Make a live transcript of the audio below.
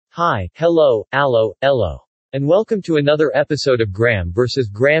Hi, hello, allo, ello. And welcome to another episode of Graham vs.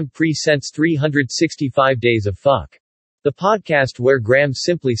 Graham Presents 365 Days of Phuck. The podcast where Graham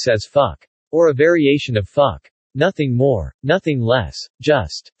simply says fuck. Or a variation of fuck. Nothing more, nothing less,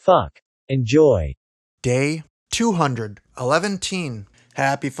 just fuck. Enjoy. Day 211.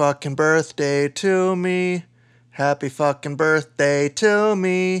 Happy fucking birthday to me. Happy fucking birthday to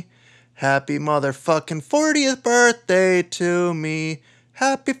me. Happy motherfucking 40th birthday to me.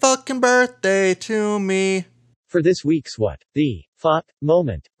 Happy fucking birthday to me. For this week's What the Fuck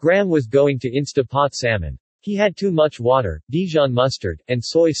moment, Graham was going to Instapot salmon. He had too much water, Dijon mustard, and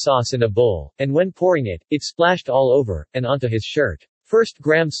soy sauce in a bowl, and when pouring it, it splashed all over, and onto his shirt. First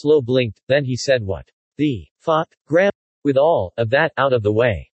Graham slow blinked, then he said what the fuck, Graham? With all of that out of the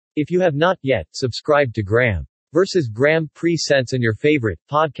way. If you have not yet subscribed to Graham vs. Graham Presents on your favorite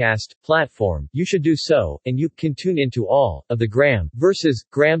podcast platform, you should do so, and you can tune into all of the Graham vs.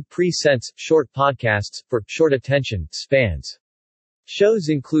 Graham Presents short podcasts for short attention spans. Shows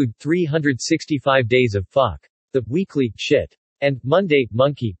include 365 Days of Phuck, The Weekly Shit, and Monday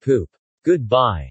Monkey Poop. Goodbye.